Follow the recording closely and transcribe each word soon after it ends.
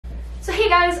So hey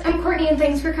guys, I'm Courtney and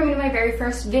thanks for coming to my very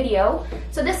first video.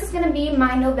 So this is going to be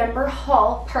my November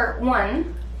haul part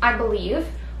 1, I believe.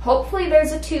 Hopefully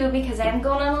there's a 2 because I am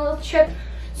going on a little trip.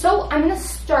 So I'm going to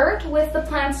start with the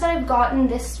plants that I've gotten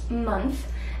this month.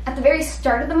 At the very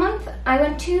start of the month, I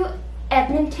went to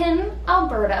Edmonton,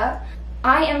 Alberta.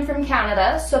 I am from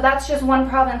Canada, so that's just one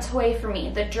province away from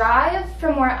me. The drive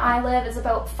from where I live is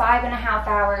about 5.5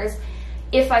 hours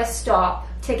if I stop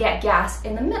to get gas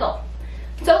in the middle.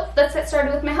 So let's get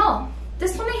started with my haul.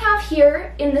 This one I have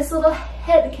here in this little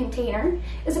head container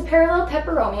is a parallel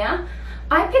peperomia.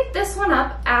 I picked this one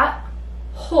up at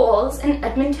Holes in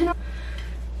Edmonton.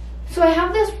 So I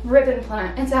have this ribbon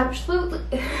plant. It's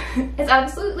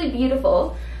absolutely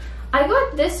beautiful. I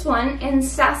got this one in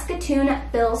Saskatoon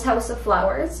at Bill's House of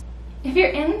Flowers. If you're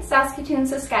in Saskatoon,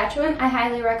 Saskatchewan, I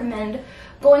highly recommend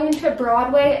going into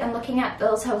Broadway and looking at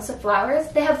Bill's House of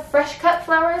Flowers. They have fresh cut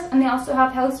flowers and they also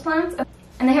have houseplants.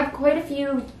 And they have quite a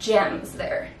few gems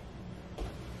there.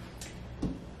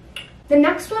 The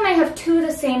next one, I have 2 of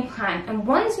the same plant, and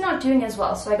one's not doing as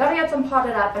well, so I gotta get them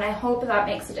potted up, and I hope that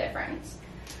makes a difference.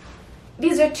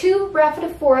 These are 2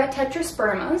 Rhaphidophora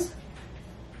tetraspermas.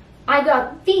 I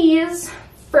got these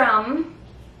from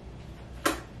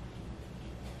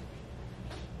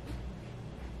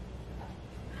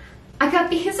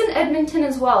in Edmonton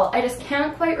as well. I just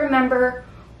can't quite remember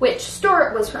which store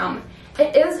it was from.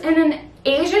 It is in an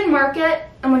Asian market,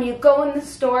 and when you go in the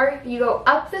store, you go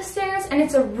up the stairs, and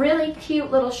it's a really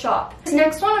cute little shop. This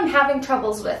next one I'm having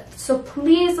troubles with, so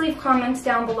please leave comments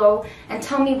down below and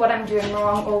tell me what I'm doing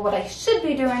wrong or what I should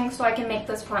be doing so I can make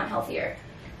this plant healthier.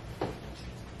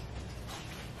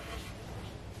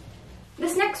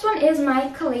 This next one is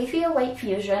my Calathea White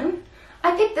Fusion.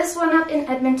 I picked this one up in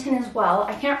Edmonton as well.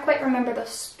 I can't quite remember the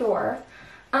store.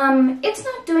 It's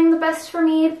not doing the best for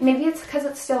me. Maybe it's because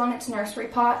it's still in its nursery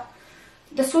pot.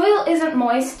 The soil isn't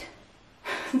moist.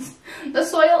 The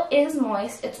soil is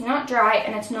moist. It's not dry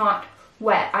and it's not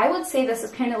wet. I would say this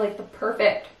is kind of like the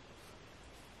perfect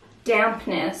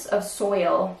dampness of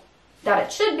soil that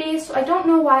it should be, so I don't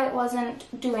know why it wasn't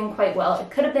doing quite well. It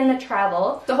could have been the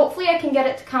travel. So hopefully I can get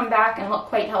it to come back and look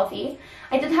quite healthy.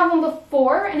 I did have one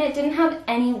before and it didn't have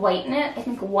any white in it. I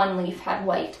think one leaf had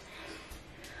white.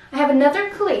 I have another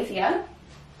Calathea.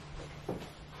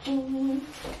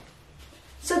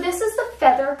 So this is the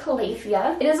Feather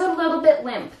Calathea. It is a little bit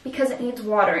limp because it needs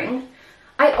watering.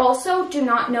 I also do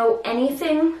not know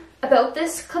anything about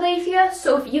this Calathea,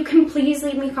 so if you can please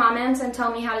leave me comments and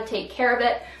tell me how to take care of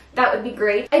it, that would be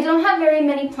great. I don't have very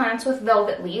many plants with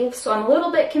velvet leaves, so I'm a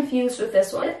little bit confused with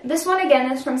this one. This one again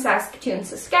is from Saskatoon,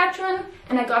 Saskatchewan,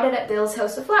 and I got it at Bill's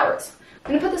House of Flowers.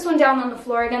 I'm gonna put this one down on the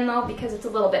floor again though because it's a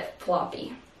little bit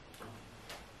floppy.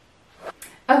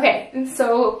 Okay,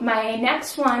 so my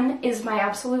next one is my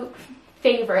absolute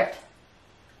favorite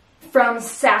from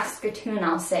Saskatoon,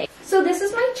 I'll say. So this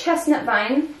is my chestnut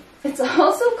vine. It's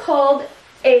also called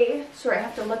sorry, I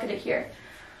have to look at it here,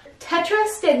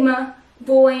 Tetrastigma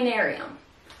voinarium.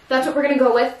 That's what we're gonna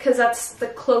go with because that's the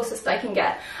closest I can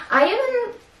get. I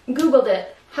even Googled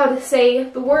it, how to say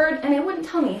the word, and it wouldn't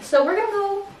tell me. So we're gonna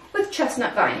go with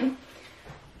chestnut vine.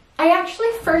 I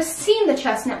actually first seen the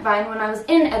chestnut vine when I was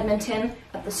in Edmonton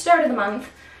at the start of the month,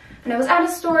 and I was at a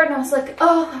store and I was like,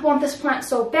 oh, I want this plant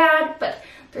so bad, but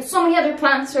there's so many other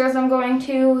plant stores I'm going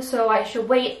to, so I should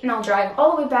wait and I'll drive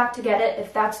all the way back to get it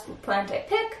if that's the plant I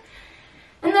pick.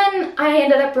 And then I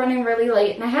ended up running really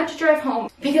late and I had to drive home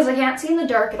because I can't see in the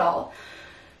dark at all.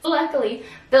 Luckily,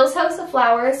 Bill's House of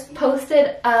Flowers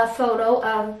posted a photo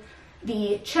of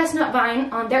the chestnut vine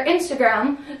on their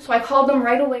Instagram, so I called them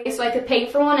right away so I could pay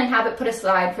for one and have it put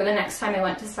aside for the next time I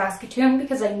went to Saskatoon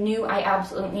because I knew I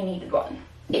absolutely needed one.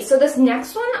 Okay, so this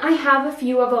next one I have a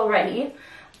few of already,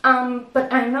 but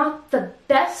I'm not the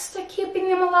best at keeping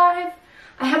them alive.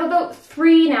 I have about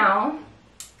 3 now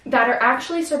that are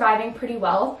actually surviving pretty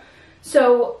well.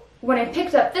 So when I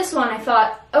picked up this one, I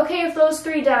thought, okay, if those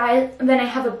 3 die, then I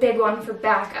have a big one for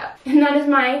backup. And that is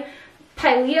my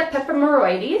Pilea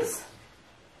peperomioides.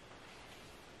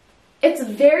 It's a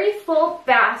very full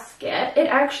basket. It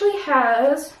actually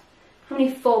has, how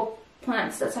many full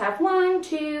plants does it have? 1,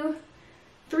 2,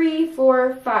 3,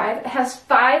 4, 5. It has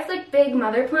 5 like big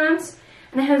mother plants,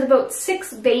 and it has about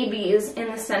 6 babies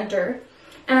in the center.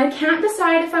 And I can't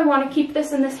decide if I want to keep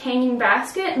this in this hanging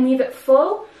basket and leave it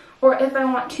full, or if I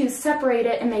want to separate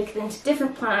it and make it into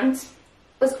different plants.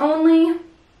 It was only,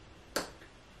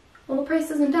 well, the price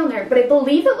isn't down there, but I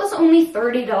believe it was only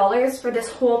 $30 for this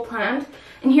whole plant.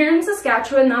 And here in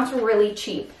Saskatchewan, that's really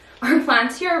cheap. Our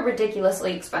plants here are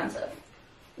ridiculously expensive.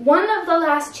 One of the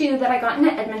last 2 that I got in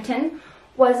Edmonton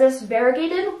was this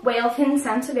variegated whalefin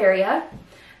sansevieria.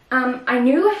 I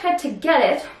knew I had to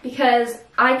get it because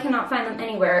I cannot find them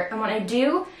anywhere, and when I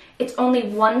do, it's only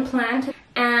one plant,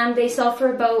 and they sell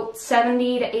for about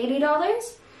 $70 to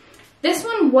 $80. This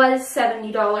one was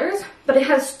 $70, but it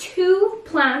has 2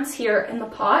 plants here in the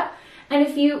pot, and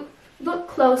if you look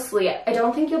closely, I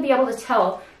don't think you'll be able to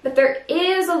tell, but there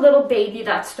is a little baby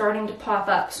that's starting to pop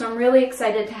up, so I'm really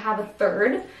excited to have a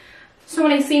third. So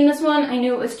when I seen this one, I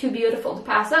knew it was too beautiful to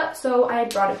pass up, so I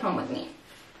brought it home with me.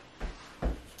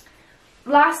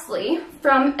 Lastly,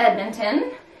 from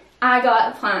Edmonton, I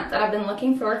got a plant that I've been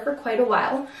looking for quite a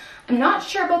while. I'm not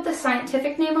sure about the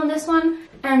scientific name on this one,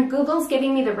 and Google's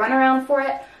giving me the runaround for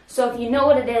it, so if you know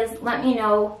what it is, let me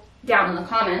know down in the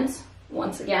comments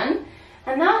once again.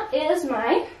 And that is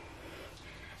my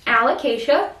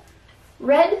Alocasia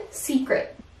Red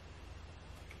Secret.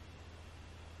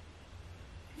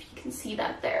 If you can see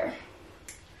that there.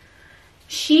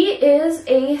 She is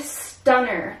a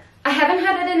stunner. I haven't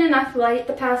had it in enough light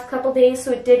the past couple days,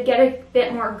 so it did get a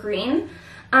bit more green.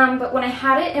 But when I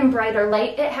had it in brighter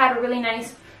light, it had a really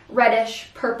nice reddish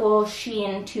purple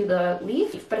sheen to the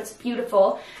leaf, but it's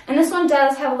beautiful. And this one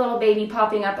does have a little baby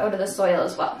popping up out of the soil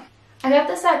as well. I got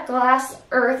this at Glass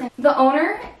Earth. The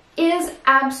owner is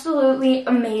absolutely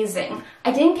amazing.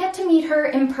 I didn't get to meet her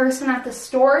in person at the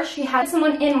store. She had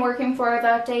someone in working for her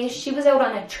that day. She was out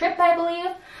on a trip, I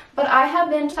believe, but I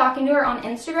have been talking to her on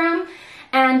Instagram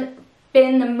and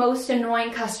been the most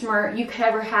annoying customer you could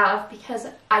ever have because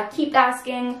I keep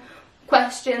asking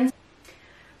questions.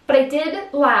 But I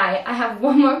did lie. I have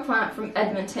one more plant from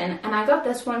Edmonton, and I got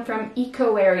this one from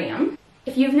Ecoarium.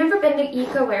 If you've never been to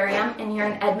Ecoarium and you're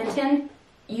in Edmonton,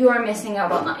 you are missing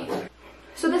out on life.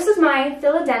 So this is my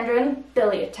Philodendron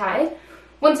biliatii.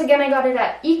 Once again, I got it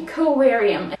at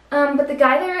Ecoarium. But the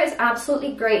guy there is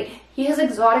absolutely great. He has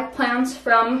exotic plants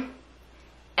from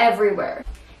everywhere.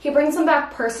 He brings them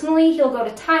back personally. He'll go to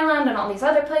Thailand and all these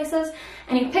other places,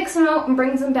 and he picks them out and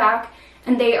brings them back,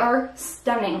 and they are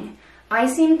stunning. I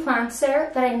seen plants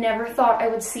there that I never thought I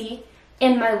would see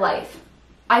in my life.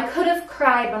 I could have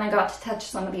cried when I got to touch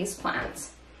some of these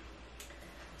plants.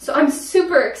 So I'm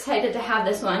super excited to have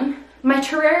this one. My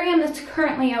terrarium that's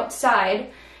currently outside,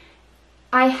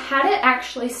 I had it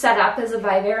actually set up as a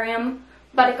vivarium,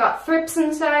 but it got thrips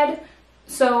inside.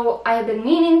 So I have been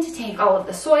meaning to take all of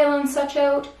the soil and such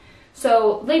out.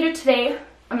 So later today,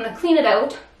 I'm going to clean it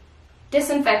out,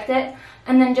 disinfect it,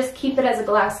 and then just keep it as a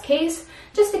glass case,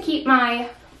 just to keep my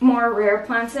more rare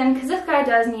plants in, because this guy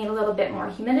does need a little bit more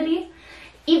humidity.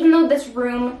 Even though this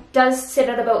room does sit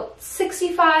at about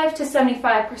 65 to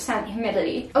 75%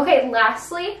 humidity. Okay,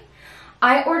 lastly,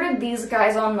 I ordered these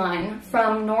guys online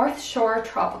from North Shore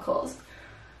Tropicals.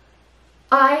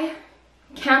 I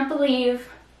can't believe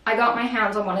I got my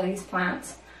hands on one of these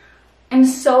plants. I'm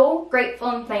so grateful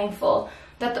and thankful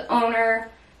that the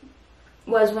owner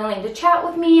was willing to chat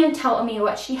with me and tell me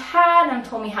what she had and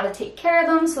told me how to take care of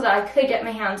them so that I could get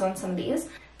my hands on some of these.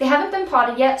 They haven't been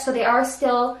potted yet, so they are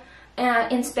still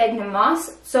in sphagnum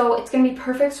moss, so it's going to be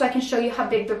perfect so I can show you how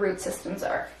big the root systems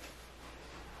are.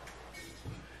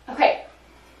 Okay,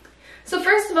 so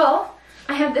first of all,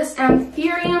 I have this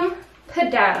Anthurium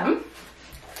pedatum.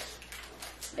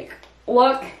 Like,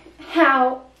 look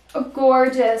how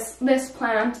gorgeous this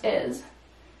plant is.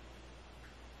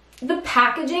 The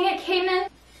packaging it came in,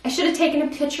 I should have taken a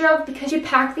picture of because you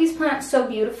pack these plants so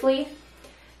beautifully.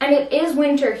 And it is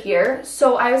winter here,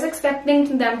 so I was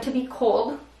expecting them to be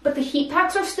cold, but the heat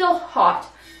packs are still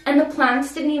hot, and the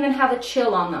plants didn't even have a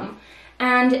chill on them.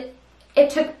 And it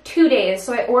took 2 days,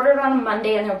 so I ordered on a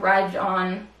Monday and they arrived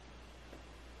on...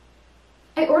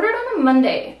 I ordered on a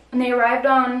Monday, and they arrived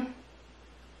on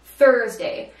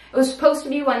Thursday. It was supposed to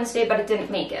be Wednesday, but it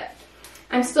didn't make it.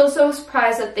 I'm still so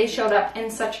surprised that they showed up in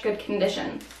such good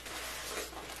condition.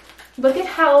 Look at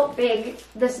how big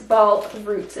this ball of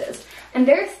roots is. And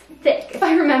they're thick. If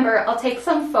I remember, I'll take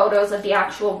some photos of the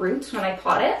actual roots when I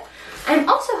pot it. I'm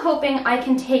also hoping I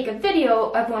can take a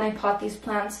video of when I pot these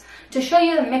plants to show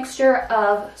you the mixture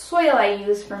of soil I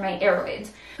use for my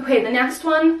aeroids. Okay, the next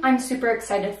one I'm super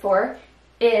excited for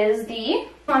is the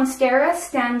Monstera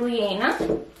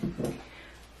Stanleyana.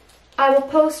 I will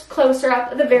post closer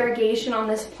up the variegation on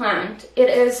this plant. It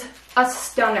is a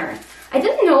stunner. I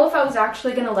didn't know if I was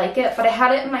actually going to like it, but I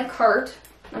had it in my cart.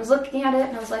 I was looking at it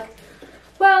and I was like,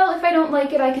 well, if I don't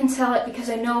like it, I can sell it because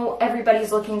I know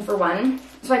everybody's looking for one.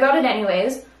 So I got it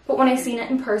anyways, but when I seen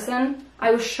it in person, I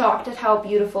was shocked at how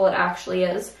beautiful it actually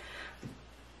is.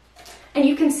 And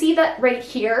you can see that right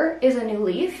here is a new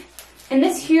leaf. And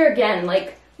this here again,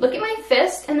 like, look at my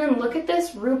fist and then look at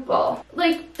this root ball.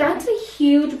 Like, that's a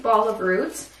huge ball of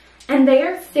roots, and they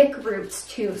are thick roots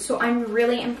too, so I'm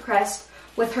really impressed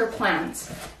with her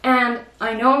plants. And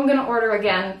I know I'm gonna order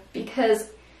again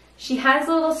because she has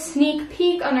a little sneak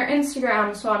peek on her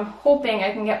Instagram, so I'm hoping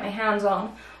I can get my hands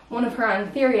on one of her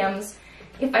anthuriums.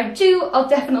 If I do, I'll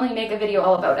definitely make a video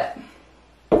all about it.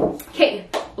 Okay,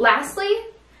 lastly,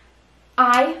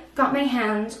 I got my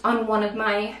hands on one of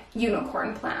my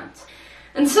unicorn plants.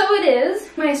 And so it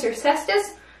is my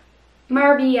Cercestus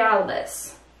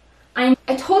marbialis. I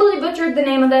totally butchered the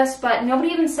name of this, but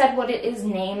nobody even said what it is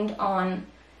named on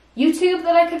YouTube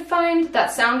that I could find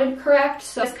that sounded correct,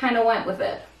 so I just kind of went with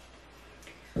it.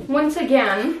 Once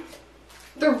again,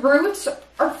 the roots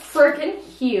are freaking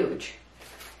huge.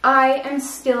 I am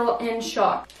still in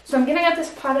shock. So I'm gonna get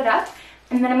this potted up,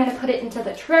 and then I'm gonna put it into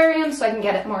the terrarium so I can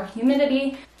get it more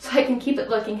humidity, so I can keep it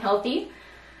looking healthy.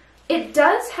 It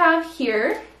does have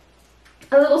here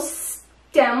a little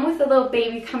stem with a little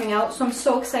baby coming out, so I'm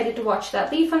so excited to watch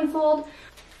that leaf unfold.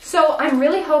 So I'm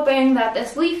really hoping that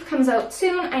this leaf comes out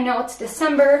soon. I know it's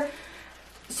December,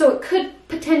 so it could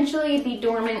potentially be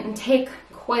dormant and take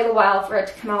quite a while for it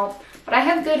to come out, but I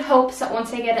have good hopes that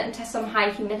once I get it into some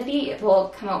high humidity, it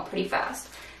will come out pretty fast.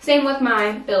 Same with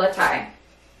my billieti.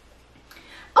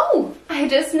 Oh, I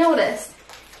just noticed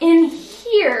in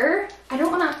here, I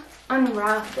don't want to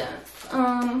unwrap this.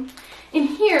 In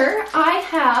here I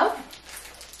have,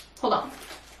 hold on.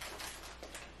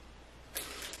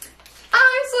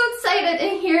 I'm so excited.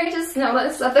 In here I just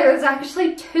noticed that there's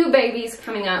actually 2 babies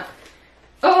coming up.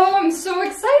 Oh, I'm so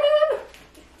excited.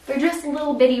 They're just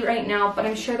little bitty right now, but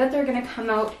I'm sure that they're gonna come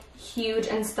out huge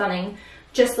and stunning,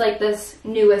 just like this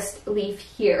newest leaf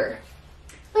here.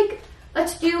 Like,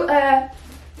 let's do a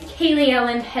Kaylee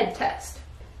Ellen head test.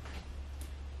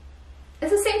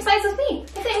 It's the same size as me,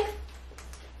 I think.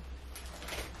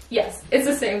 Yes, it's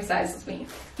the same size as me.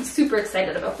 I'm super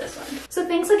excited about this one. So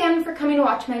thanks again for coming to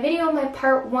watch my video, my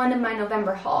part 1 of my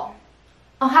November haul.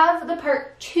 I'll have the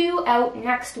part 2 out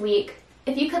next week.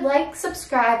 If you could like,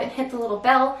 subscribe, and hit the little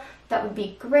bell, that would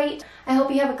be great. I hope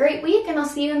you have a great week, and I'll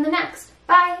see you in the next.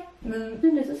 Bye!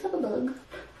 Does this have a bug?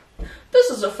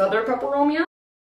 This is a feather peperomia.